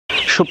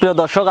সুপ্রিয়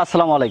দর্শক,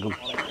 আসসালামু আলাইকুম।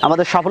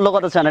 আমাদের সাফল্য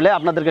কথা চ্যানেলে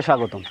আপনাদেরকে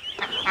স্বাগতম।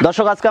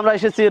 দর্শক, আজকে আমরা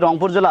এসেছি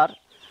রংপুর জেলার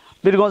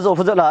পীরগঞ্জ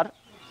উপজেলার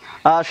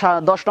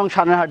 10 নং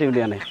সানেরহাট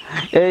ইউনিয়নে।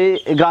 এই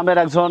গ্রামের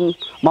একজন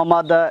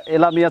মোহাম্মদ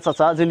এলামিয়া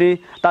চাচা, যিনি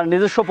তার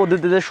নিজস্ব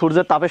পদ্ধতিতে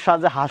সূর্যের তাপের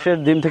সাহায্যে হাঁসের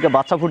ডিম থেকে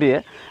বাচ্চা ফুটিয়ে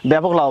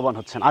ব্যাপক লাভবান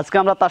হচ্ছেন। আজকে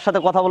আমরা তার সাথে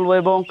কথা বলবো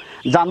এবং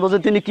জানবো যে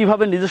তিনি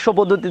কীভাবে নিজস্ব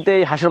পদ্ধতিতে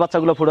এই হাঁসের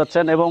বাচ্চাগুলো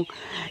ফুটাচ্ছেন এবং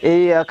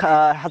এই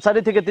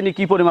হ্যাচারি থেকে তিনি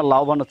কী পরিমাণ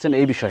লাভবান হচ্ছেন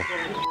এই বিষয়ে।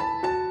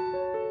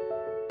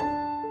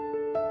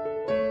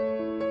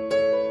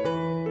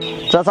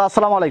 চাচা,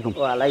 আসসালামু আলাইকুম।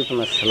 ওয়ালাইকুম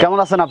আসসালাম। কেমন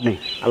আছেন আপনি?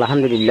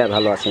 আলহামদুলিল্লাহ,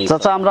 ভালো আছি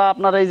চাচা। আমরা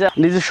আপনার এই যে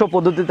নিজস্ব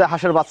পদ্ধতিতে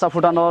হাঁসের বাচ্চা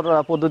ফোটানোর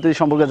পদ্ধতি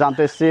সম্পর্কে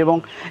জানতে এসেছি এবং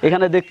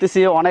এখানে দেখতেছি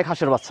অনেক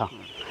হাঁসের বাচ্চা।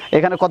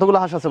 এখানে কতগুলো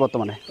হাঁস আছে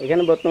বর্তমানে?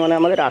 এখানে বর্তমানে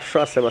আমাদের 800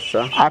 আছে বাচ্চা।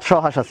 800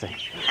 হাঁস আছে।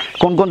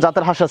 কোন কোন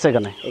জাতের হাঁস আছে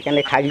এখানে? এখানে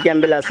খাকি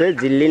ক্যাম্বেল আছে,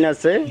 জিল্লিন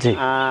আছে,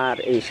 আর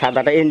এই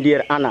সাদাটা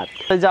ইন্ডিয়ার আনার।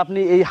 এই যে আপনি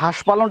এই হাঁস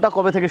পালনটা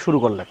কবে থেকে শুরু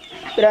করলেন?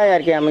 প্রায়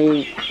আর কি আমি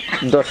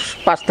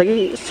 5 থেকে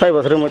 6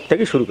 বছরের মধ্যে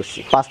থেকে শুরু করছি।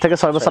 5 থেকে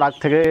 6 বছর আগ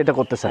থেকে এটা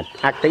করতেছেন?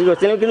 আগ থেকে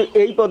করছিলাম, কিন্তু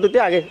এই পদ্ধতি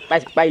আগে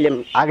পাইলাম।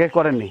 আগে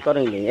করেননি?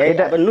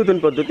 এটা নতুন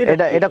পদ্ধতি।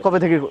 এটা কবে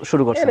থেকে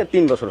শুরু করছেন? এটা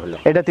 3 বছর হলো।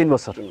 এটা 3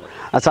 বছর।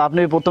 আচ্ছা,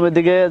 আপনি প্রথমের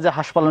দিকে যে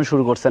হাঁস পালন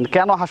শুরু করছেন,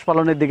 কেন হাঁস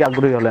পালনের দিকে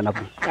আগ্রহী হলেন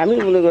আপনি? আমি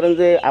মনে করেন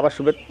যে আবার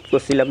শুরু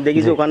করছিলাম,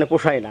 দেখি যে ওখানে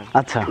পোষায় না।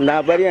 আচ্ছা, না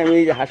পারি আমি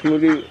হাঁস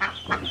মুরগি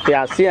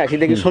আসি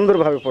দেখি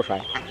সুন্দরভাবে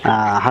পোষায়।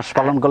 হাঁস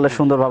পালন করলে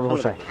সুন্দরভাবে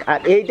পোষায়। আর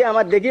এইটা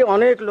আমার দেখি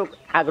অনেক লোক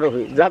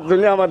আগ্রহী, যার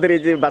জন্য আমাদের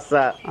এই যে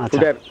বাচ্চা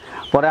ফুটার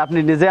পরে আপনি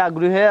নিজে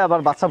আগ্রহী হয়ে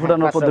আবার বাচ্চা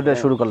ফুটানোর পদ্ধতিটা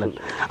শুরু করলেন।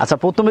 আচ্ছা,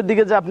 প্রথমের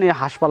দিকে যে আপনি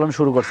হাঁস পালন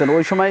শুরু করছেন,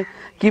 ওই সময়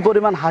কি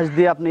পরিমাণ হাঁস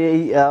দিয়ে আপনি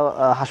এই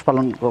হাঁস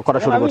পালন করা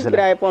শুরু করছিলেন?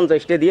 প্রায়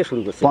 50টা দিয়ে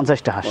শুরু করছি।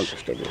 50টা হাঁস?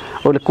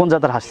 ওগুলো কোন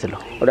জাতের হাঁস ছিল?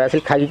 ওটা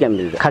আসলে খাকি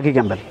ক্যাম্বেল। খাকি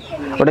ক্যাম্বেল।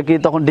 ওটা কি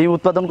তখন ডিম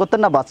উৎপাদন করতেন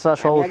না বাচ্চা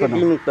সহ উৎপাদন?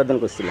 ডিম উৎপাদন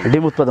করছিলেন।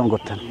 ডিম উৎপাদন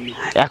করতেন।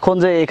 এখন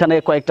যে এখানে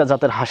কয়েকটা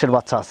জাতের হাঁসের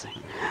বাচ্চা আছে,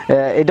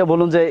 এটা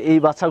বলুন যে এই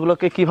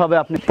বাচ্চাগুলোকে কিভাবে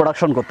আপনি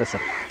প্রোডাকশন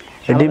করতেছেন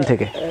ডিম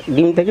থেকে?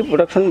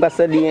 প্রোডাকশন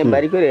বাচ্চা ডিমে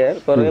বাড়ি করে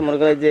পরে মনে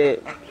করেন যে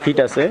ফিট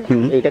আছে,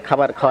 এইটা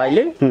খাবার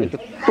খাওয়াইলে একটু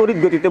তড়িৎ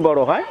গতিতে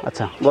বড় হয়।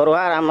 আচ্ছা, বড়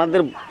হয়। আর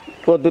আমাদের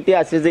পদ্ধতি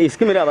আছে যে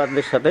স্কিমের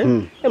আবাদের সাথে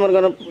মনে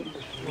করেন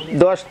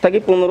 10 থেকে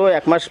 15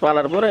 এক মাস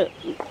পালার পরে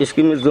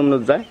স্কিমের জন্য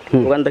যায়,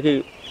 ওখান থেকে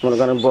মনে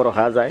করেন বড়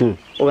হওয়া যায়,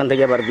 ওখান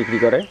থেকে আবার বিক্রি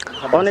করে।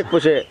 অনেক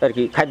পোষে আর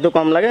কি, খাদ্য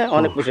কম লাগে,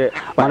 অনেক পোষে।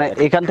 মানে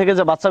এখান থেকে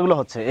যে বাচ্চাগুলো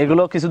হচ্ছে,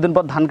 এগুলো কিছুদিন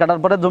পর ধান কাটার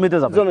পরে জমিতে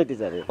যাবে।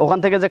 ওখান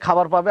থেকে যে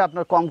খাবার পাবে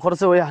আপনার কম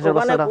খরচে, ওই হাঁসের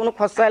বাচ্চাটা কোনো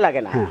খরচাই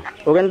লাগে না।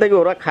 ওখান থেকে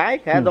ওরা খায়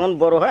যখন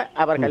বড় হয়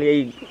আবার খালি এই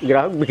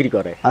গ্রাহক বিক্রি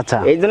করে। আচ্ছা,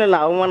 এই জন্য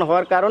লাভবান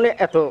হওয়ার কারণে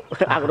এত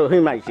আগ্রহী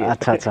মাইছি।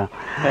 আচ্ছা আচ্ছা।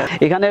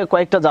 এখানে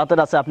কয়েকটা জাতের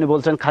আছে, আপনি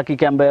বলছেন খাকি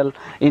ক্যাম্বেল,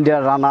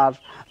 ইন্ডিয়ান রানার,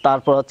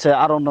 তারপর হচ্ছে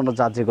আর অন্যান্য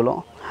জাত যেগুলো।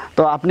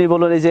 তো আপনি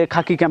বলুন, এই যে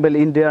খাকি ক্যাম্বেল,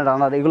 ইন্ডিয়ান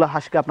রানার, এগুলো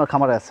হাঁসকে আপনার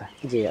খামারে আছে?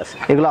 জি আছে।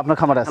 এগুলো আপনার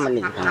খামারে আছে?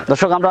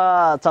 দর্শক, আমরা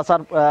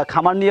চাচার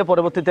খামার নিয়ে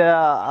পরবর্তীতে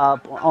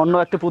অন্য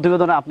একটি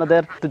প্রতিবেদনে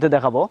আপনাদের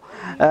দেখাবো।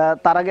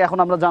 তার আগে এখন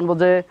আমরা জানবো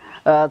যে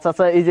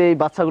চাচা, এই যে এই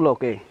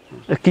বাচ্চাগুলোকে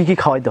কি কি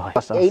খাওয়াইতে হয়?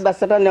 এই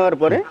বাচ্চাটা নেওয়ার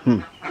পরে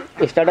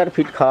স্টার্টার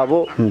ফিট খাওয়াবো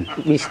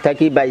 20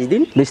 থেকে 22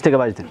 দিন। 20 থেকে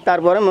 22 দিন।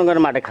 তারপরে মনে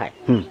করেন মাঠে খায়,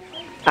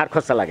 আর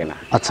খরচা লাগে না।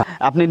 আচ্ছা,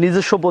 আপনি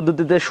নিজস্ব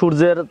পদ্ধতিতে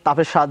সূর্যের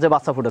তাপের সাহায্যে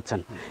বাচ্চা ফুটাচ্ছেন,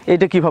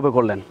 এটা কিভাবে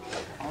করলেন?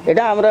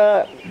 এটা আমরা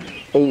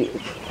এই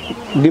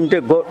ডিমটা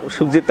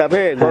সূর্যের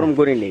তাপে গরম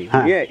করে নিই।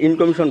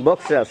 ইনকিউবেশন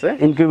বক্সে আছে,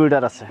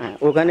 ইনকিউবেটর আছে,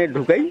 ওখানে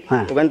ঢুকাই।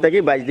 ওখান থেকে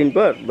 22 দিন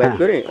পর বাইর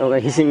করে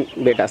হিসিং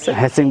বেড আছে।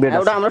 হিসিং বেড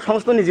ওটা আমরা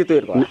সমস্ত নিজে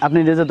তৈরি করি। আপনি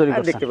নিজে তৈরি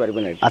করছেন? দেখতে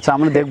পারবেন। আচ্ছা,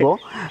 আমরা দেখবো।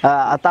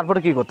 তারপরে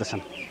কি করতেছেন?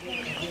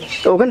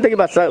 তো ওখান থেকে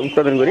বাচ্চা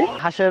উৎপাদন করি।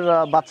 হাঁসের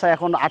বাচ্চা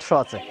এখন 800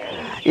 আছে।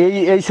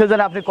 এই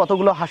সিজনে আপনি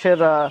কতগুলো হাঁসের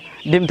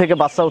ডিম থেকে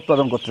বাচ্চা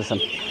উৎপাদন করতেছেন?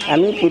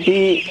 আমি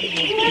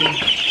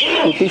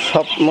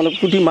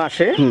প্রতি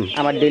মাসে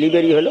আমার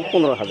ডেলিভারি হলো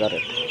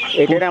 15,000।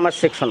 এটার আমার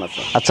সেকশন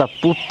আছে। আচ্ছা,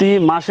 প্রতি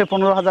মাসে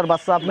 15,000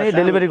 বাচ্চা আপনি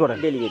ডেলিভারি করেন?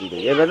 ডেলিভারি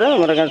করি। এবারে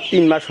আমার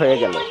 3 মাস হয়ে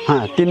গেল।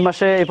 হ্যাঁ, 3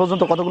 মাসে এই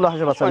পর্যন্ত কতগুলো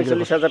হাঁসের বাচ্চা?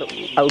 45,000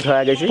 আউট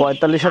হয়ে গেছে।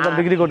 45,000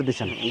 বিক্রি করে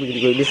দিচ্ছেন? বিক্রি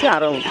করে দিচ্ছি,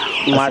 আরো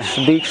মাস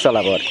 2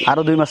 চালাবো আর কি।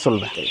 আরো 2 মাস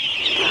চলবে।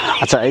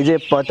 আচ্ছা, এই যে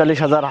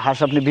 45,000 হাঁস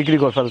আপনি বিক্রি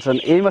করে ফেলছেন,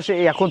 এই মাসে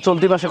এখন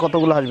চলতি মাসে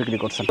কতগুলো হাঁস বিক্রি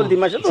করছেন? চলতি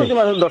মাসে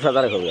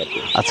 10,000 হবে আর কি।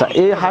 আচ্ছা,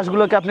 এই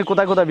হাঁসগুলোকে আপনি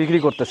কোথায় কোথায় বিক্রি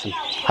করতেছেন?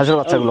 হাঁসের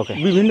বাচ্চাগুলোকে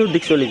বিভিন্ন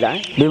দিক চলে যায়।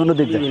 বিভিন্ন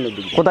দিক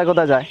কোথায়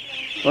কোথায় যায়?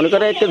 মনে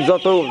করে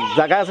যত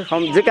জায়গা আছে,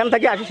 যেখান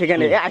থেকে আসি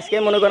সেখানে। আজকে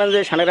মনে করেন যে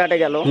সানেরহাটে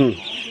গেল,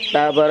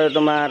 তারপরে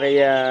তোমার এই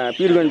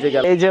পীরগঞ্জে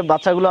গেল। এই যে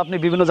বাচ্চাগুলো আপনি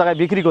বিভিন্ন জায়গায়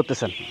বিক্রি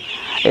করতেছেন,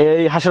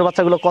 এই হাঁসের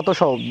বাচ্চাগুলো কত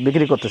সহ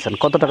বিক্রি করতেছেন?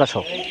 কত টাকা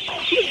সহ?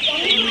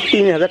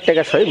 3,000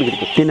 টাকা সহ বিক্রি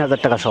করতে। 3,000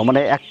 টাকা সহ, মানে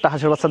একটা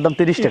হাঁসের বাচ্চার দাম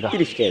 30 টাকা।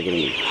 30 টাকা করে।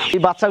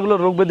 এই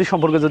বাচ্চাগুলোর রোগ ব্যাধি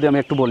সম্পর্কে যদি আমি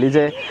একটু বলি,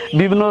 যে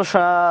বিভিন্ন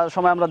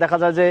সময় আমরা দেখা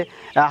যায় যে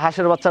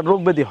হাঁসের বাচ্চার রোগ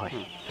ব্যাধি হয়,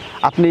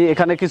 আপনি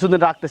এখানে কিছুদিন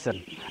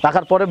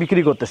রাখার পরে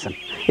বিক্রি করতেছেন,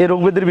 এই রোগ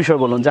ব্যাধির বিষয়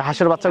বলুন, যে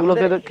হাঁসের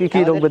বাচ্চাগুলোকে কি কি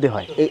রোগ ব্যাধি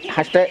হয়? এই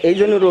হাঁসটা এই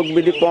জন্য রোগ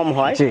ব্যাধি কম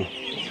হয়।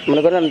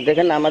 মনে করেন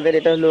দেখেন, আমাদের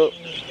এটা হলো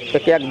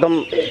একদম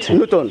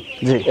নতুন।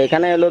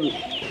 এখানে হলো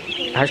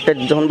হাঁসটা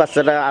যখন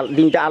বাচ্চাটা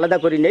ডিমটা আলাদা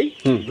করে নেই,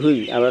 ধুই,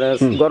 আবার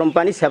গরম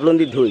পানি স্যাভলন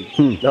দিয়ে ধুই,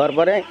 ধোয়ার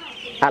পরে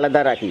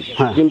আলাদা রাখি,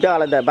 হ্যাঁ। ডিমটা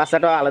আলাদা,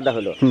 বাচ্চাটাও আলাদা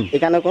হলো,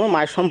 এখানে কোনো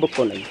মায়ের সম্পর্ক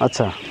নেই,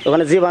 আচ্ছা,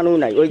 ওখানে জীবাণু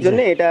নাই, ওই জন্য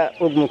এটা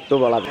উন্মুক্ত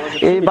বলা যায়।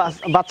 এই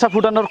বাচ্চা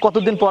ফুটানোর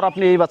কতদিন পর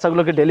আপনি এই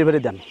বাচ্চাগুলোকে ডেলিভারি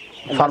দেন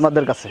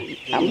ফার্মারদের কাছে?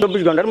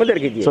 24 ঘন্টার মধ্যে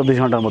রেখে দিই। 24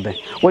 ঘন্টার মধ্যে।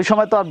 ওই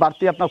সময় তো আর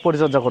বাড়তি আপনার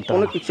পরিচর্যা করতে হয়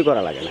কোনো না। কিছু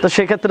করা লাগে না, তো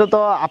সেক্ষেত্রে তো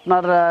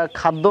আপনার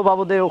খাদ্য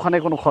বাবদে ওখানে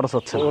কোনো খরচ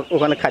হচ্ছে না।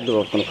 ওখানে খাদ্য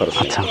কোনো খরচ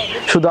নেই। আচ্ছা,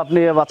 শুধু আপনি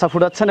বাচ্চা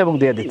ফুটাচ্ছেন এবং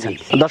দিয়ে দিচ্ছেন।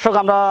 দর্শক,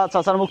 আমরা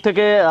চাচার মুখ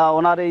থেকে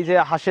ওনার এই যে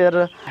হাঁসের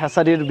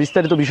হ্যাচারির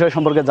বিস্তারিত বিষয়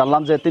সম্পর্কে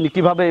জানলাম যে তিনি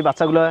কিভাবে এই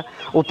বাচ্চাগুলো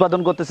উৎপাদন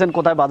করতেছেন,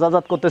 কোথায়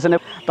বাজারজাত করতেছেন।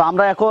 তো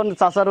আমরা এখন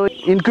চাচার ওই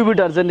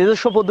ইনকিউবেটর যে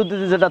নিজস্ব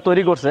পদ্ধতিতে যেটা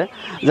তৈরি করছে,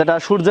 যেটা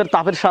সূর্যের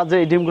তাপের সাহায্যে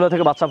এই ডিমগুলো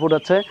থেকে বাচ্চা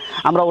ফুটাচ্ছে,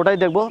 আমরা ওটাই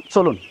দেখবো।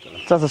 চলুন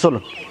চাচা,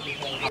 চলুন।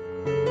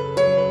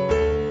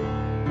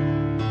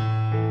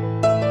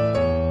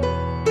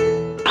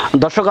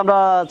 দর্শক, আমরা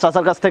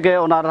চাচার কাছ থেকে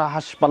ওনার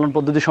হাঁস পালন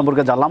পদ্ধতি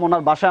সম্পর্কে জানলাম।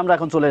 ওনার বাসায় আমরা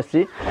এখন চলে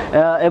এসেছি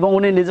এবং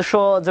উনি নিজস্ব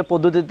যে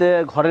পদ্ধতিতে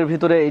ঘরের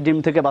ভিতরে এই ডিম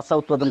থেকে বাচ্চা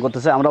উৎপাদন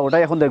করতেছে, আমরা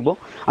ওটাই এখন দেখব।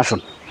 আসুন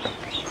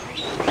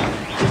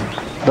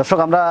দর্শক,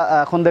 আমরা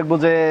এখন দেখব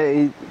যে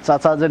এই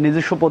চাচা যে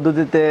নিজস্ব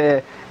পদ্ধতিতে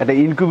একটা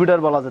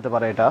ইনকিউবেটর বলা যেতে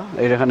পারে, এটা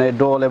এখানে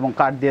ডোল এবং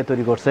কাঠ দিয়ে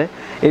তৈরি করছে,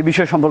 এই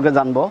বিষয় সম্পর্কে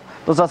জানবো।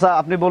 তো চাচা,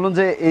 আপনি বলুন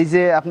যে এই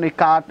যে আপনি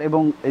কাঠ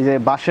এবং এই যে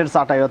বাঁশের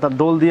চাটাই অর্থাৎ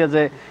ডোল দিয়ে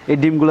যে এই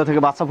ডিমগুলো থেকে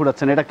বাচ্চা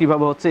ফুটাচ্ছেন, এটা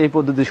কিভাবে হচ্ছে এই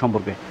পদ্ধতি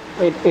সম্পর্কে?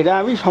 এটা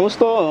আমি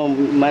সমস্ত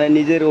মানে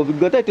নিজের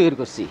অভিজ্ঞতায় তৈরি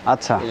করছি।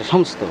 আচ্ছা,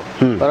 সমস্ত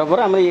করার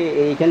পরে আমি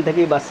এইখান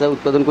থেকে বাচ্চা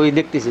উৎপাদন করে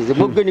দেখতেছি যে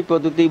বৈজ্ঞানিক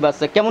পদ্ধতি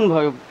বাচ্চা কেমন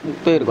ভাবে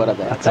তৈরি করা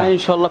যায়।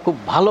 ইনশাল্লাহ খুব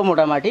ভালো,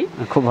 মোটামুটি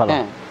খুব ভালো।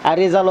 হ্যাঁ, আর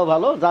রেজাল্টও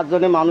ভালো, যার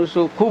জন্য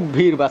মানুষও খুব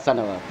ভিড় বাচ্চা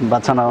নেওয়া।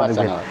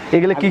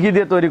 এগুলো কি কি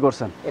দিয়ে তৈরি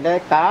করছেন? এটা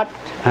কাঠ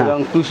এবং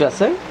তুষ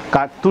আছে।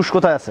 কাঠ, তুষ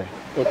কোথায় আছে?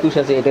 তুষ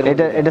আছে,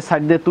 এটা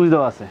সাইড দিয়ে তুষ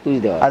দেওয়া আছে,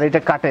 আর এটা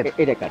কাঠের,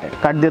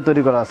 কাঠ দিয়ে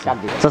তৈরি করা আছে।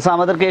 আচ্ছা,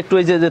 আমাদেরকে একটু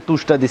এই যে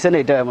তুষটা দিছেন,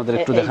 এটা আমাদের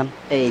একটু দেখান।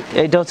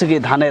 এইটা হচ্ছে কি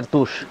ধানের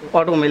তুষ?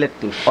 অটোমিলের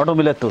তুষ।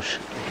 অটোমিলের তুষ।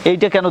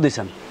 এইটা কেন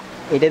দিছেন?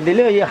 এটা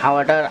দিলে ওই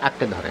হাওয়াটা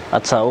আটকে ধরে।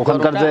 আচ্ছা,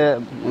 ওখানকার যে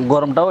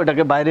গরমটাও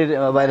এটাকে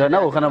বাইরে হয় না,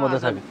 ওখানের মধ্যে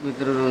থাকে,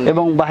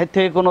 এবং বাহির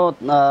থেকে কোনো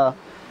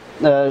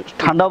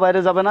ঠান্ডাও বাইরে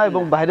যাবে না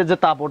এবং বাইরের যে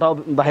তাপ ওটাও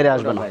বাইরে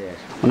আসবে না,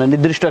 মানে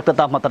নির্দিষ্ট একটা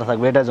তাপমাত্রা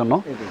থাকবে এটার জন্য।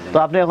 তো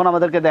আপনি এখন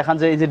আমাদেরকে দেখান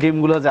যে এই যে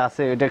ডিমগুলো যে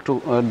আছে, এটা একটু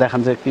দেখান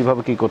যে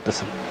কিভাবে কি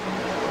করতেছেন।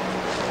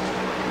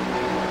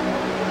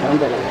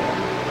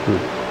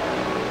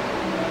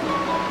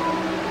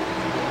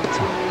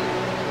 আচ্ছা,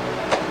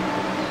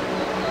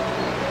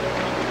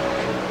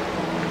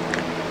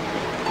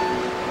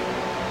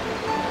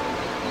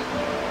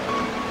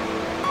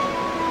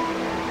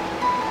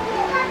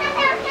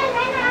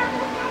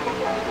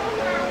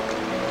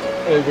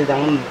 এই যে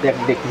যেমন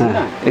দেখছি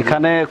না,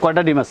 এখানে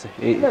কয়টা ডিম আছে?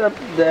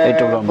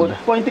 এইটার মধ্যে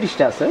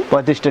 35টা আছে।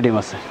 35টা ডিম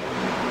আছে।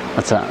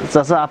 আচ্ছা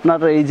চাচা, আপনার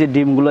এই যে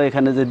ডিমগুলো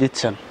এখানে যে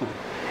দিচ্ছেন,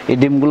 এই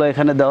ডিমগুলো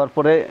এখানে দেওয়ার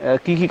পরে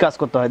কি কি কাজ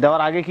করতে হয়?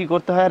 দেওয়ার আগে কি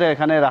করতে হয় আর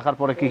এখানে রাখার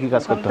পরে কি কি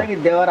কাজ করতে হয়?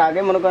 দেওয়ার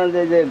আগে মনে করেন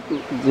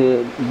যে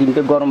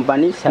ডিমটা গরম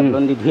পানি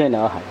স্যাভলন দিয়ে ধুয়ে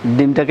নেওয়া হয়।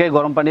 ডিমটাকে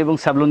গরম পানি এবং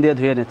স্যাভলন দিয়ে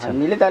ধুয়ে নিচ্ছেন,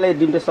 নিলে তাহলে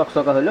ডিমটা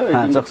চকচকা হলো,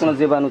 কোনো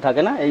জীবাণু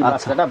থাকে না, এই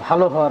বাচ্চাটা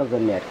ভালো হওয়ার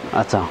জন্য আর কি।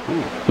 আচ্ছা,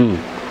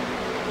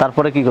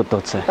 তারপরে কি করতে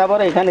হচ্ছে?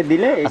 তারপরে এখানে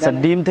দিলে, আচ্ছা,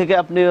 ডিম থেকে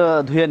আপনি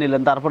ধুয়ে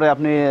নিলেন, তারপরে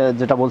আপনি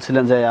যেটা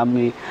বলছিলেন যে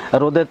আমি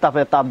রোদের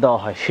তাপে তাপ দেওয়া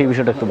হয়, সেই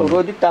বিষয়টা একটু বলুন।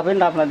 রোদের তাপে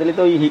তাপ না দিলে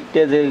তো ওই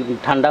হিটটা যে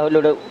ঠান্ডা হলে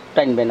ওটা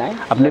টানবে না।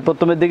 আপনি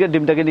প্রথমের দিকে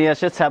ডিমটাকে নিয়ে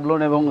আসে স্যাভলন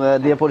এবং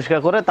দিয়ে পরিষ্কার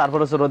করে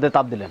তারপরে হচ্ছে রোদে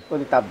তাপ দিলেন,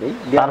 তাপ দিই,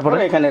 তারপরে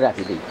এখানে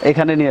রাখি দিই।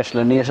 এখানে নিয়ে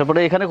আসলেন, নিয়ে আসার পরে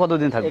এখানে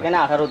কতদিন থাকবে? এখানে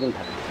 18 দিন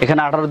থাকবে।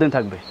 এখানে 18 দিন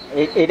থাকবে।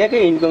 এটাকে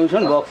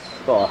ইনকিউবেশন বক্স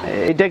করা হয়।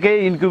 এটাকে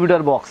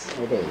ইনকিউবেটর বক্স।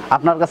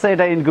 আপনার কাছে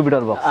এটা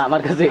ইনকিউবেটর বক্স?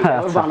 আমার কাছে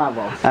বানা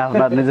বক্স,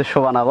 আপনার নিজস্ব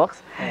বানা বক্স।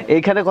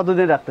 এইখানে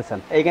কতদিন রাখতেছেন?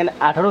 এখানে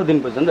 18 দিন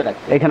পর্যন্ত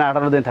রাখতে। এখানে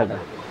 18 দিন থাকবে।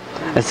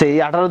 সেই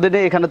 18 দিনে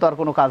এখানে তো আর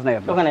কোনো কাজ নাই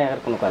আপনার? ওখানে আর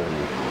কোনো কাজ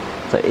নেই।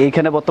 আচ্ছা,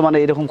 এইখানে বর্তমানে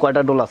এরকম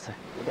কয়টা ডোল আছে?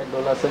 এটা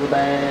ডোল আছে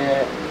বোধহয়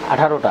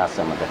 18টা আছে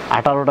আমাদের।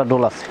 18টা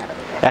ডোল আছে।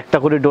 একটা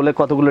করে ডোলে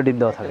কতগুলো ডিম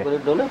দেওয়া থাকে?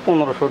 ডোলে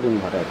 1500 ডিম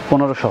ধরে।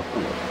 1500।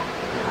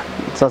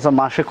 আচ্ছা,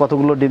 মাসে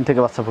কতগুলো ডিম থেকে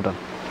বাচ্চা ফুটান?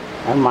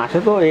 মাসে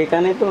তো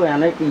এখানে তো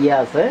অনেক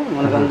আছে,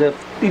 মনে করেন যে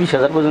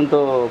 30,000 পর্যন্ত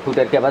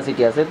ফুটের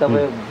ক্যাপাসিটি আছে, তবে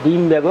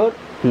ডিম ব্যাগর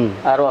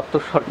আর অর্থ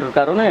শর্টের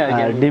কারণে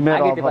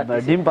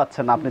ডিম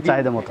পাচ্ছেন আপনি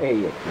চাহিদা মতো,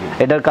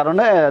 এটার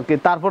কারণে আর কি।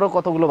 তারপরে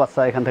কতগুলো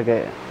বাচ্চা এখান থেকে?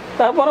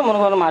 তারপরে মনে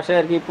করেন মাসে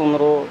আর কি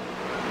 15,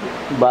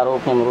 12,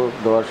 15,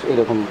 10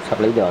 এরকম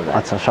সাপ্লাই দেওয়া যায়।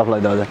 আচ্ছা,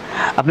 সাপ্লাই দেওয়া যায়।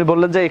 আপনি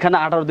বললেন যে এখানে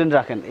 18 দিন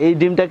রাখেন, এই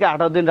ডিমটাকে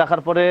 18 দিন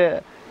রাখার পরে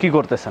কি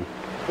করতেছেন?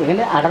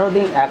 এখানে 18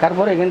 দিন রাখার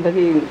পরে এখান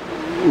থেকে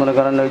মনে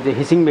করেন ওই যে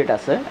হিসিং বেড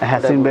আছে,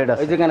 হ্যাসিং বেড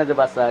আছে, ওই যেখানে যে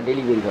বাচ্চা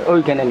ডেলিভারি হয়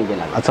ওইখানে নিয়ে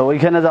গেলাম। আচ্ছা,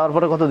 ওইখানে যাওয়ার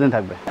পরে কতদিন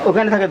থাকবে?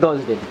 ওখানে থাকে 10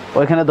 দিন।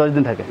 ওইখানে 10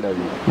 দিন থাকে।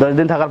 10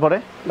 দিন থাকার পরে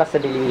বাচ্চা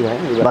ডেলিভারি হয়,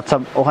 বাচ্চা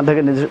ওখান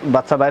থেকে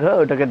বাচ্চা বাইর হয়,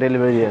 ওইটাকে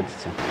ডেলিভারি দিয়ে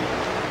দিচ্ছে।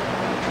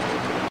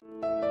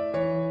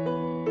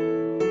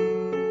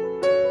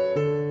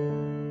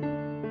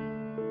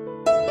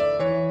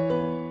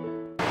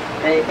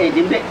 এই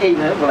ডিমটা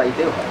এইভাবে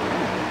বলাইতে হয়,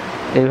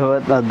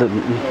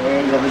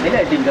 এইভাবে দিলে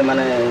ডিমটা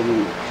মানে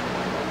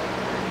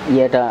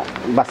ইয়েটা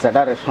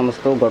বাচ্চাটার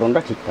সমস্ত গঠনটা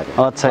ঠিক থাকে।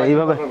 আচ্ছা,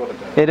 এইভাবে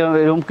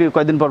এরকম কি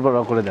কয়দিন পর পর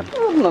করে দেন?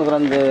 মনে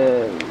করেন যে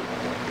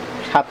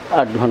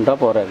 7-8 ঘন্টা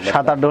পর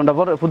 7-8 ঘন্টা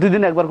পর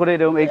প্রতিদিন একবার করে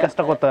এরকম এই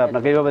কাজটা করতে হয়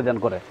আপনাকে, এইভাবে দেন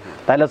করে,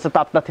 তাহলে হচ্ছে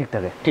তাপটা ঠিক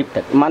থাকে।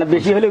 মানে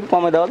বেশি হলে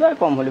কমে দেওয়া যায়,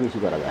 কম হলে বেশি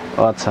করা যায়।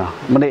 আচ্ছা,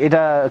 মানে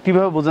এটা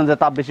কিভাবে বুঝেন যে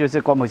তাপ বেশি হয়েছে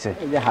কম হয়েছে?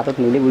 এই যে হাতত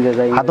নিলে বোঝা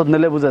যায়। হাতত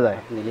নিলে বোঝা যায়?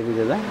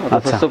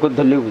 আচ্ছা, চোখের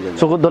ধরলেও বোঝা যায়।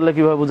 চোখের ধরলে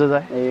কিভাবে বোঝা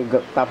যায়? এই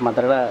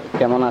তাপমাত্রাটা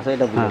কেমন আছে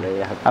এটা বোঝা যায়,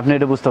 আপনি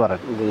এটা বুঝতে পারেন?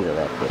 বোঝা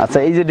যায়। আচ্ছা,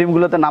 এই যে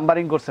ডিমগুলোতে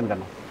নাম্বারিং করছেন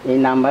কেন? এই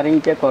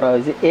নাম্বারিংটা করা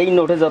হয়েছে, এই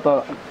নোটে যত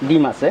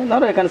ডিম আছে,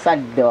 ধরো এখানে 4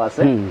 দেওয়া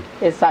আছে,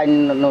 এই 4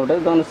 নোটে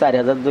ধরুন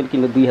 4000 জন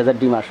কিংবা 2000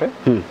 ডিম আসে,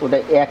 ওটা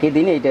একই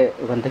দিনে এটা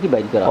ওখান থেকে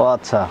বাইর করা। ও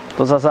আচ্ছা,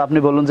 তো চাচা আপনি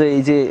বলুন যে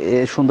এই যে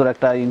সুন্দর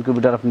একটা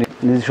ইনকিউবেটর আপনি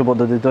নিজস্ব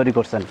পদ্ধতি তৈরি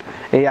করছেন,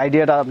 এই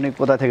আইডিয়াটা আপনি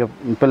কোথা থেকে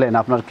পেলেন?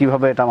 আপনার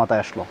কিভাবে এটা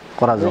মাথায় আসলো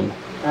করার জন্য?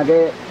 আগে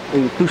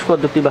এই তুষ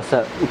পদ্ধতি বাচ্চা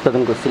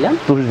উৎপাদন করছিলাম,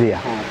 তুষ দিয়া।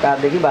 হ্যাঁ, তা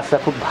দেখি বাচ্চা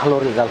খুব ভালো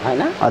রেজাল্ট হয়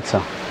না। আচ্ছা,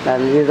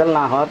 রেজাল্ট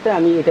না হওয়াতে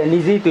আমি এটা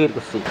নিজেই তৈরি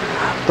করছি।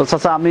 তো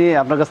চাচা আমি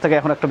আপনার কাছ থেকে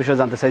এখন একটা বিষয়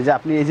জানতে চাই যে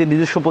আপনি এই যে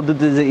নিজস্ব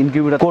পদ্ধতিতে যে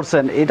ইনকিউবেটর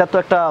করছেন, এটা তো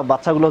একটা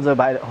বাচ্চাগুলো যে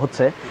বাইরে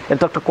হচ্ছে, এর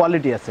তো একটা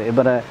কোয়ালিটি আছে,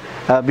 এবারে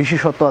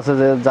বিশেষত্ব আছে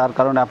যে যার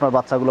কারণে আপনার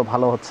বাচ্চাগুলো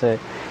ভালো হচ্ছে,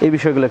 এই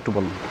বিষয়গুলো একটু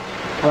বলুন।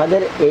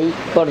 আমাদের এই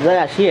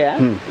পর্যায়ে আসিয়া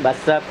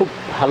বাচ্চা খুব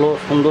ভালো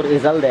সুন্দর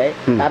রেজাল্ট দেয়,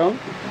 কারণ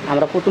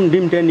আমরা প্রথম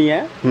ডিমটা নিয়ে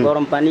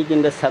গরম পানি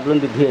কিংবা সাবলন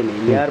দিয়ে ধুয়ে নিই,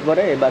 নেওয়ার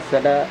পরে এই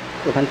বাচ্চাটা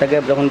ওখান থেকে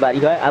যখন বাড়ি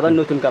হয় আবার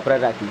নতুন কাপড়ে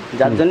রাখি,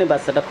 যার জন্য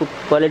বাচ্চাটা খুব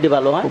কোয়ালিটি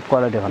ভালো হয়।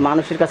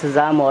 মানুষের কাছে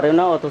যা মরে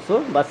না, অথচ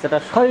বাচ্চাটা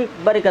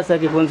সবারই কাছে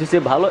কি পৌঁছেছে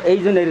ভালো, এই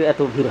জন্য এত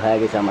ভিড় হয়ে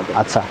গেছে আমাদের।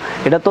 আচ্ছা,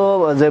 এটা তো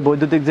যে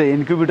বৈদ্যুতিক যে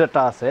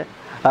ইনকিউবেটরটা আছে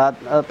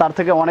তার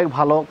থেকে অনেক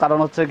ভালো, কারণ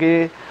হচ্ছে কি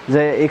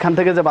যে এখান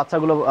থেকে যে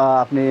বাচ্চাগুলো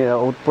আপনি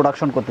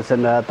প্রোডাকশন করতেছেন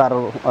তার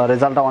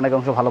রেজাল্টটা অনেক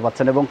অংশ ভালো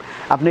পাচ্ছেন, এবং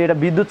আপনি এটা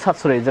বিদ্যুৎ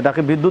সাশ্রয়ী,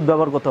 যেটাকে বিদ্যুৎ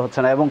ব্যবহার করতে হচ্ছে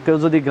না, এবং কেউ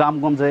যদি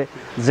গ্রামগঞ্জে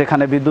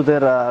যেখানে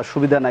বিদ্যুতের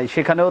সুবিধা নাই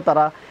সেখানেও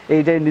তারা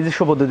এইটাই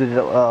নিজস্ব পদ্ধতিতে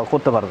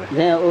করতে পারবে।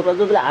 হ্যাঁ, ওরা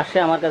যদি আসে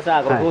আমার কাছে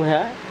আগ্রহ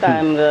হয়, তাই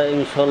আমরা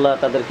ইনশাল্লাহ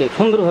তাদেরকে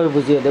সুন্দরভাবে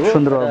বুঝিয়ে দেবো,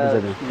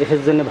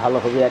 দেশের জন্য ভালো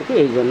হবে আর কি,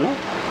 এই জন্য।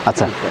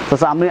 আচ্ছা,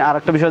 আমি আর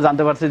একটা বিষয়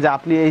জানতে পারছি যে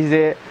আপনি এই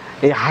যে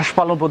এই হাঁস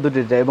পালন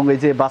পদ্ধতিটা এবং এই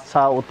যে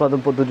বাচ্চা উৎপাদন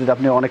পদ্ধতিটা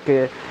আপনি অনেককে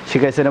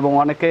শিখাইছেন এবং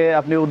অনেকে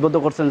আপনি উদ্বুদ্ধ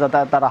করছেন যাতে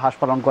তারা হাঁস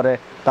পালন করে,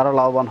 তারা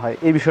লাভবান হয়,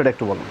 এই বিষয়টা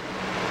একটু বলুন।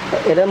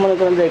 এরা মনে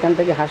করেন যে এখান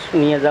থেকে হাঁস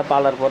নিয়ে যা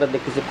পালার পরে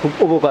দেখতেছি খুব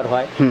উপকার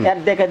হয়, এর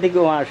দেখা দেখি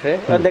ও আসে,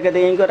 ওর দেখা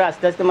দেখি এই করে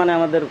আস্তে আস্তে মানে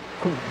আমাদের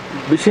খুব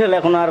বিশাল,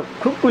 এখন আর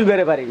খুব কুল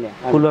বেড়ে পারি না,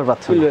 কুলবার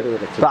পাচ্ছেন।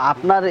 তো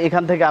আপনার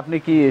এখান থেকে আপনি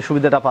কি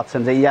সুবিধাটা পাচ্ছেন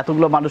যে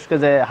এতগুলো মানুষকে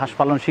যে হাঁস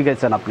পালন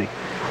শিখাইছেন আপনি,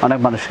 অনেক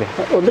মানুষকে,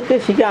 ওদেরকে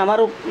শিখে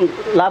আমারও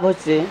লাভ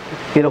হচ্ছে।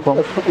 কিরকম?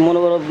 মনে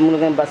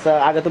করেন বাচ্চা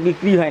আগে তো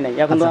বিক্রি হয় নাই,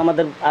 এখন তো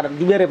আমাদের আর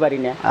দিতে পারি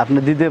না, আপনি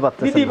দিতেই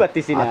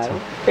পারতেছি না,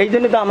 এই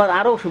জন্য তো আমার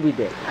আরো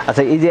সুবিধা।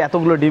 আচ্ছা, এই যে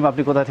এতগুলো ডিম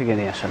আপনি কোথা থেকে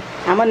নিয়ে আসেন?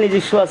 আমার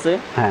নিজস্ব আছে,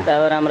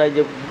 তারপরে আমরা এই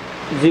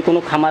যে কোনো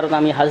খামার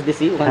আমি হাঁস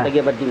দিছি, ওখান থেকে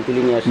আবার ডিম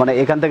তুলে নিয়ে আসি। মানে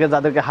এখান থেকে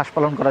যাদেরকে হাঁস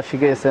পালন করা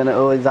শিখিয়েছেন,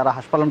 ওই যারা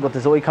হাঁস পালন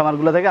করতেছে ওই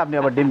খামারগুলো থেকে আপনি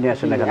আবার ডিম নিয়ে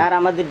আসেন এখানে? আর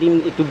আমাদের ডিম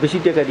একটু বেশি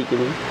টাকা দিয়ে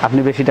কিনি। আপনি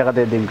বেশি টাকা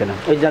দিয়ে ডিম কেনেন?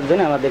 ওই যার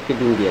জন্য আমাদেরকে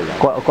ডিম দিয়ে যায়।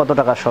 কত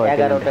টাকা সহ?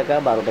 11 টাকা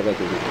 12 টাকা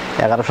কিনি।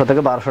 1100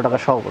 থেকে 1200 টাকা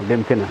সহ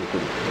ডিম কেনেন।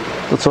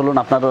 তো চলুন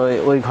আপনার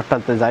ওই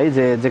ঘরটাতে যাই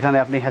যে যেখানে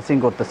আপনি হ্যাচিং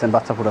করতেছেন,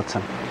 বাচ্চা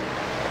ফুটাচ্ছেন।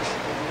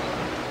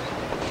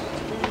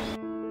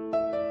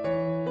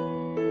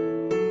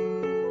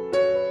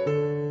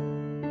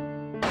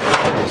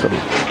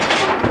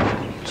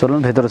 চলুন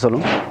ভেতরে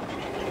চলুন।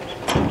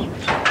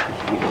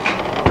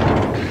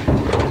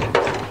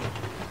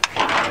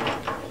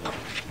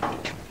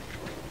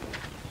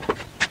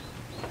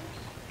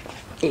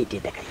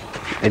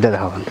 এটা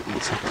দেখাবেন?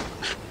 আচ্ছা,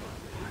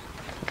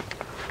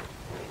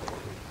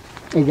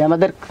 এই যে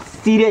আমাদের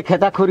চিড়ে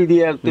খেতা খড়ি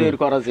দিয়ে তৈরি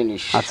করা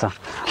জিনিস। আচ্ছা,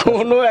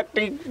 কোনো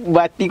একটি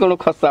বাড়তি কোনো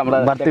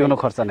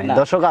খরচা নেই।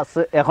 দর্শক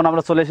আছে, এখন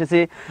আমরা চলে এসেছি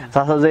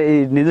যে এই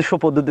নিজস্ব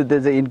পদ্ধতিতে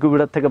যে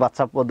ইনকিউবেটর থেকে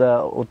বাচ্চা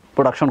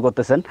প্রোডাকশন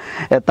করতেছেন,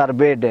 তার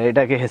বেড,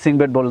 এটাকে হেসিং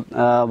বেড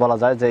বলা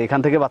যায়, যে এখান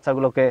থেকে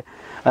বাচ্চাগুলোকে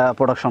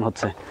প্রোডাকশন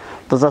হচ্ছে।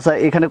 তো চাচা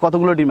এখানে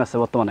কতগুলো ডিম আছে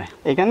বর্তমানে?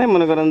 এখানে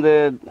মনে করেন যে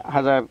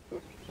হাজার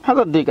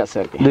দিক আছে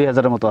আর কি,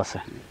 2000-এর মতো আছে।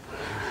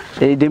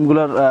 এই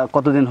ডিমগুলোর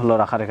কতদিন হলো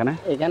রাখার এখানে?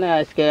 এখানে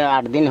আজকে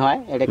 8 দিন হয়।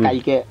 এটা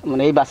কালকে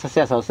মানে এই বাচ্চা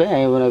শেষ হচ্ছে,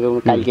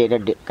 কালকে এটা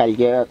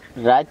কালকে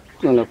রাত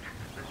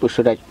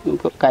পরশু রাত,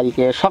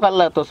 কালকে সকাল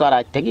তো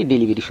 4 থেকে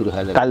ডেলিভারি শুরু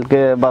হয়ে যাবে। কালকে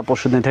বা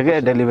পরশু দিন থেকে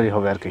ডেলিভারি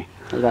হবে আর কি।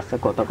 বাচ্চা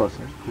কথা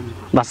করছে,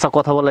 বাচ্চা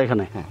কথা বলে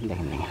এখানে? হ্যাঁ,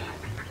 দেখেন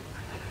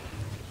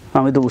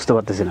আমি তো বুঝতে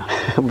পারতেছি না।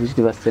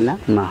 বুঝতে পারছি না?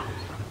 না,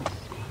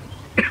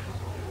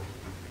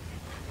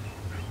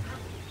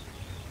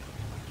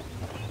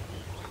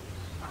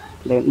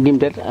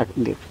 ডিমটার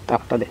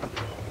তাপটা দেখ,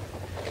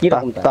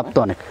 তাপ তো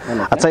অনেক।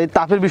 আচ্ছা, এই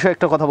তাপের বিষয়ে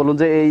একটা কথা বলুন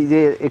যে এই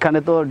যে এখানে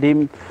তো ডিম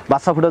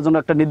বাচ্চা ফোটার জন্য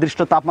একটা নির্দিষ্ট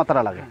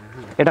তাপমাত্রা লাগে,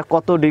 এটা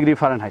কত ডিগ্রি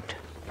ফারেনহাইট?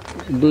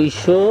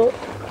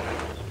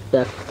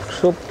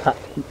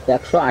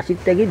 180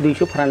 থেকে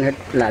 200 ফারেনহাইট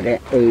লাগে।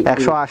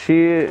 180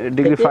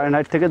 ডিগ্রি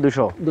ফারেনহাইট থেকে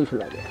 200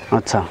 লাগে।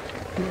 আচ্ছা,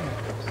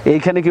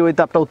 এইখানে কি ওই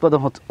তাপটা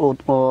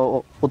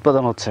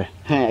উৎপাদন হচ্ছে?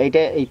 হ্যাঁ,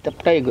 এই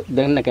তাপটা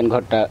দেখেন না কেন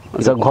ঘরটা,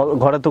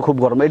 ঘরে তো খুব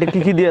গরম। এটা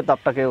কি দিয়ে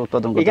তাপটাকে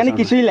উৎপাদন করছে? এখানে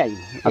কিছুই নাই,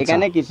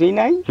 এখানে কিছুই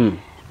নাই।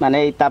 মানে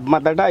এই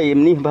তাপমাত্রাটা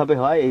এমনি ভাবে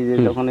হয়, এই যে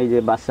যখন এই যে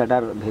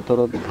বাচ্চাটার ভেতর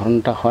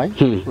ধরনটা হয়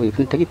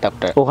ওইখান থেকে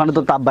তাপটা, ওখানে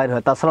তো তাপ বাইর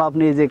হয়। তাছাড়া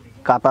আপনি এই যে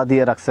কাতা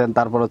দিয়ে রাখছেন,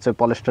 তারপর হচ্ছে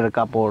পলিস্টারের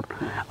কাপড়,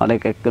 অনেক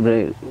একেবারে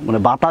মানে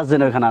বাতাস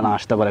যেন এখানে না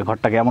আসতে পারে,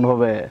 ঘরটাকে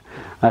এমনভাবে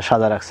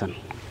সাজা রাখছেন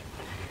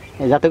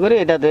যাতে করে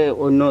এটাতে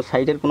অন্য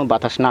সাইডের কোনো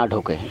বাতাস না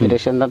ঢোকে, এটা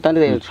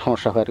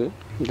সমস্যা হয়,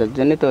 যার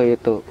জন্য তো এ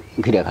তো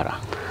ঘিরে ঘাড়া।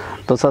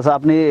 তো চাচা,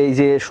 আপনি এই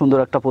যে সুন্দর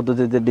একটা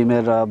পদ্ধতিতে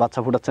ডিমের বাচ্চা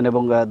ফুটাচ্ছেন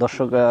এবং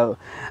দর্শক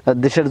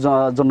দেশের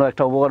জন্য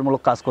একটা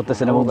উপকারমূলক কাজ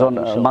করতেছেন এবং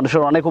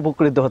মানুষের অনেক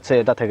উপকৃত হচ্ছে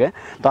এটা থেকে।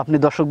 তো আপনি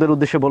দর্শকদের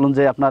উদ্দেশ্যে বলুন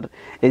যে আপনার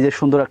এই যে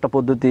সুন্দর একটা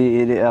পদ্ধতি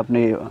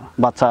আপনি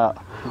বাচ্চা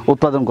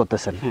উৎপাদন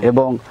করতেছেন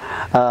এবং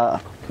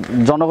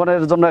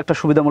জনগণের জন্য একটা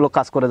সুবিধামূলক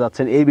কাজ করে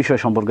যাচ্ছেন, এই বিষয়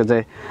সম্পর্কে যে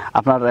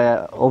আপনার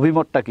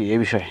অভিমতটা কি এই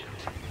বিষয়ে?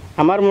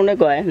 আমার মনে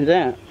হয়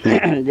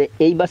যে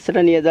এই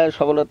বাচ্চাটা নিয়ে যাওয়ার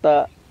সফলতা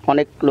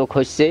অনেক লোক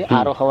হচ্ছে,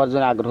 আরও হওয়ার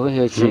জন্য আগ্রহী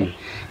হয়েছে।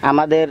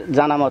 আমাদের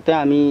জানা মতে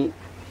আমি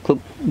খুব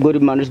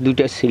গরিব মানুষ,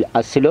 দুইটা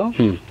আসছিল,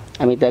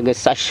 আমি তাকে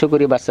 400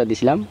 করে বাচ্চা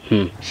দিছিলাম।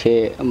 সে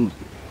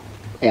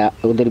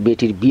ওদের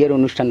বেটির বিয়ের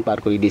অনুষ্ঠান পার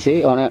করে দিয়েছে,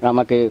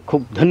 আমাকে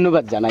খুব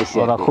ধন্যবাদ জানাইছে,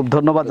 ওরা খুব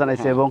ধন্যবাদ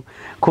জানাইছে এবং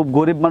খুব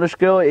গরিব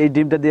মানুষকেও এই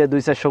ডিমটা দিয়ে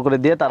 200-400 করে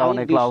দিয়ে তারা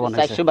অনেক লাভবান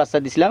হয়েছে। 400 বাচ্চা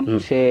দিছিলাম,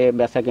 সে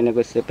বেচা কিনে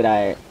করছে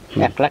প্রায়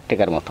 1 লাখ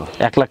টাকার মতো।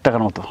 1 লাখ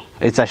টাকার মতো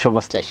এই 400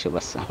 বাচ্চা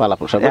পালা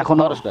পোষা।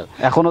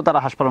 এখনো তারা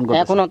হাঁস পালন করে?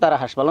 এখনো তারা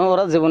হাঁস পালন,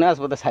 ওরা জীবনে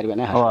আসবে ছাড়বে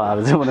না, আর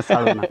জীবনে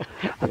ছাড়বে না।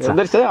 আচ্ছা,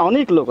 ওদের সাথে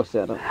অনেক লোক আছে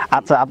আরো।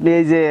 আচ্ছা, আপনি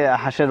এই যে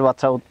হাঁসের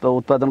বাচ্চা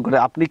উৎপাদন করে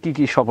আপনি কি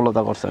কি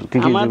সফলতা করছেন, কি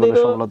কি জীবনে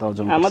সফলতা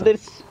অর্জন করছেন?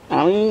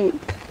 আমি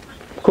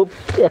খুব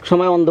এক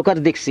সময় অন্ধকার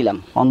দেখছিলাম,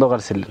 অন্ধকার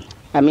ছিলেন,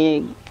 আমি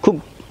খুব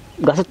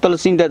গাছের তলে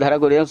চিন্তাধারা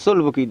করে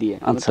চলবো কি দিয়ে,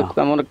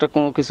 এমন একটা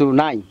কোনো কিছু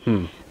নাই।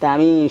 তা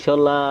আমি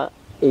ইনশাল্লাহ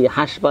এই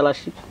হাঁস পালা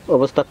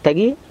অবস্থার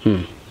থাকি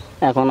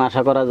এখন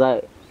আশা করা যায়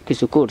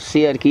কিছু করছি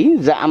আর কি,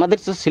 যা আমাদের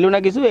তো ছিল না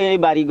কিছু, এই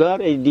বাড়িঘর,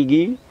 এই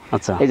ডিগি,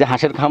 আচ্ছা, এই যে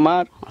হাঁসের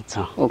খামার,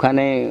 আচ্ছা,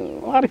 ওখানে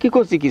আর কি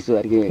করছি কিছু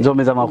আর কি,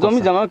 জমি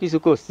জমা কিছু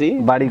করছি,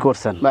 বাড়ি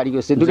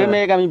করছি, 2টা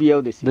মেয়েকে আমি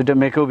বিয়েও দিচ্ছি, 2টা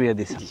মেয়েকেও বিয়ে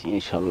দিচ্ছি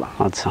ইনশাল্লাহ।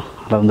 আচ্ছা,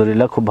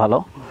 আলহামদুলিল্লাহ, খুব ভালো।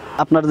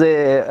 আপনার যে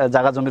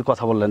জায়গা জমির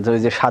কথা বললেন, যে ওই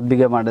যে 7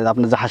 বিঘা মাঠে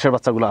আপনার যে হাঁসের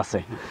বাচ্চাগুলো আছে,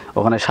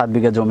 ওখানে 7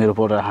 বিঘা জমির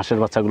উপর হাঁসের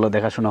বাচ্চাগুলো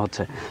দেখাশোনা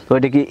হচ্ছে, তো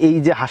এটা কি এই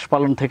যে হাঁস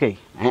পালন থেকেই?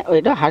 হ্যাঁ,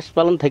 ওইটা হাঁস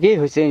পালন থেকেই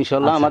হয়েছে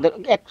ইনশাল্লাহ। আমাদের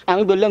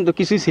আমি বললাম তো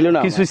কিছুই ছিল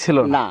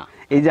না,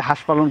 এই যে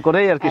হাঁস পালন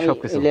করেই আর কি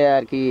সবকিছু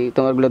আর কি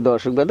তোমার গুলো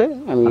দর্শক বাদে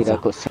আমি এটা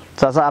করছি।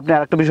 চাচা, আপনি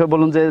আরেকটা বিষয়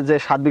বলুন যে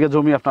 7 বিঘা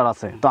জমি আপনার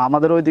আছে, তো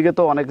আমাদের ওইদিকে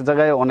তো অনেক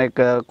জায়গায়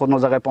কোনো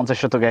জায়গায় 50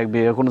 শতকে 1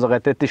 বিঘা, কোনো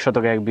জায়গায় 33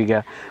 শতকে 1 বিঘা,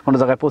 কোনো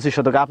জায়গায় 25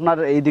 শতকে। আপনার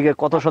এইদিকে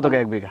কত শতকে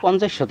 1 বিঘা?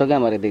 50 শতকে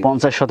আমার এদিকে।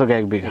 50 শতকে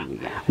 1 বিঘা,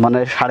 মানে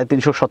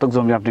 350 শতক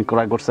জমি আপনি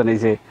ক্রয় করছেন এই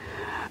যে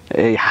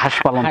এই হাঁস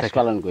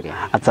পালন করে।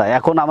 আচ্ছা,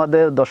 এখন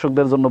আমাদের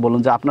দর্শকদের জন্য বলুন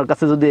যে আপনার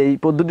কাছে যদি এই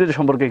পদ্ধতির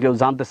সম্পর্কে কেউ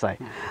জানতে চায়,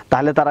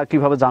 তাহলে তারা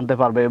কিভাবে জানতে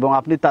পারবে এবং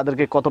আপনি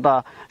তাদেরকে কতটা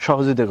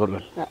সহযোগিতা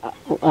করবেন?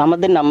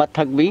 আমাদের নাম্বার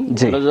থাকবেই,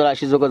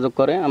 আসি যোগাযোগ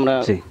করে আমরা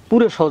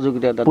পুরো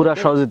সহযোগিতা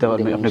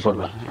আপনি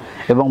করবেন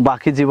এবং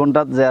বাকি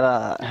জীবনটা যারা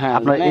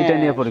আপনার এইটা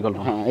নিয়ে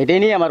পরিকল্পনা, এটাই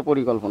নিয়ে আমার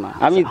পরিকল্পনা।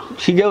 আমি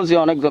শিখেওছি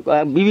অনেক,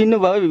 বিভিন্ন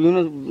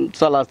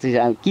চলাচ্ছি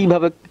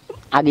কিভাবে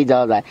আগে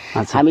যাওয়া যায়।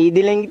 আমি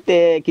ইদিলিংতে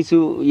কিছু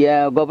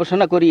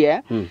গবেষণা করিয়া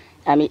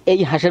আমি এই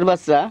হাঁসের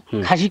বাচ্চা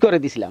খাসি করে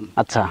দিছিলাম।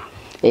 আচ্ছা,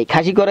 এই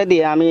খাসি করে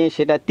দিয়ে আমি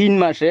সেটা 3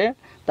 মাসে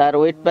তার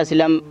ওয়েট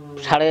পাচ্ছিলাম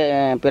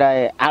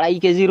প্রায় 2.5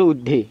 কেজির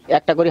ঊর্ধ্বে।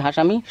 একটা করে হাঁস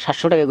আমি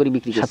 700 টাকা করে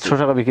বিক্রি করছি। 700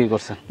 টাকা বিক্রি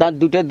করছেন? তার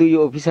 2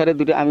 অফিসারে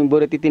আমি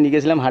বরেতিতে নিয়ে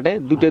গেছিলাম হাটে,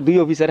 2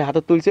 অফিসারে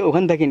হাতে তুলছে,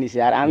 ওখান থেকে নিছে,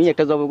 আর আমি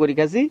একটা জব করে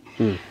খাচ্ছি,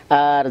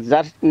 আর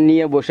যার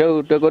নিয়ে বসে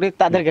উঠে করে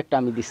তাদেরকে একটা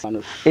আমি দিচ্ছি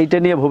মানুষ। এইটা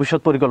নিয়ে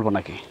ভবিষ্যৎ পরিকল্পনা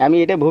কি? আমি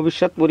এটা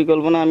ভবিষ্যৎ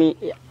পরিকল্পনা আমি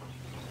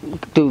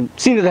একটু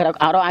চিন্তাধারা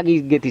আরো আগে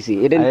গেতেছি,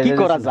 এটা কি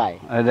করা যায়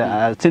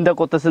চিন্তা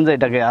করতেছেন যে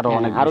এটাকে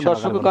আরো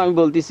দর্শককে আমি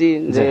বলতেছি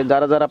যে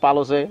যারা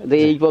পালছে যে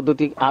এই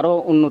পদ্ধতি আরো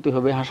উন্নতি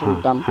হবে হাঁসের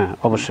দাম। হ্যাঁ,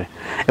 অবশ্যই,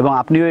 এবং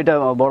আপনিও এটা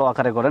বড়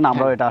আকারে করেন,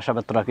 আমরাও এটা আশা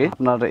ব্যক্ত রাখি।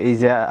 আপনার এই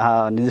যে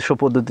নিজস্ব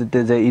পদ্ধতিতে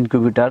যে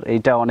ইনকিউবেটর,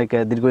 এইটা অনেক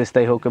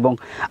দীর্ঘস্থায়ী হোক এবং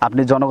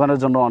আপনি জনগণের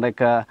জন্য অনেক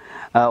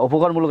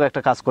উপকারমূলক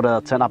একটা কাজ করে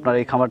যাচ্ছেন। আপনার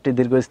এই খামারটি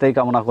দীর্ঘস্থায়ী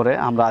কামনা করে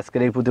আমরা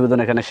আজকের এই প্রতিবেদন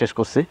এখানে শেষ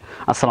করছি।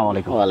 আসসালামু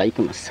আলাইকুম।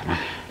 ওয়ালাইকুম আসসালাম।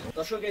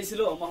 দর্শক, এই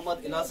ছিল মোহাম্মদ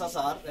ইলিয়াস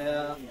স্যার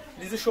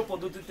নিজস্ব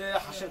পদ্ধতিতে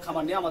হাঁসের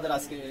খামার নিয়ে আমাদের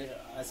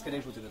আজকের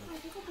এই প্রতিবেদন।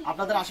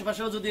 আপনাদের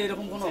আশেপাশেও যদি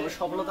এরকম কোনো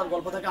সফলতার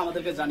গল্প থাকে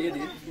আমাদেরকে জানিয়ে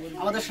দিন,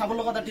 আমাদের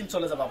সাফল্য কথা টিম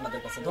চলে যাবে আপনাদের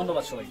কাছে।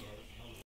 ধন্যবাদ সবাইকে।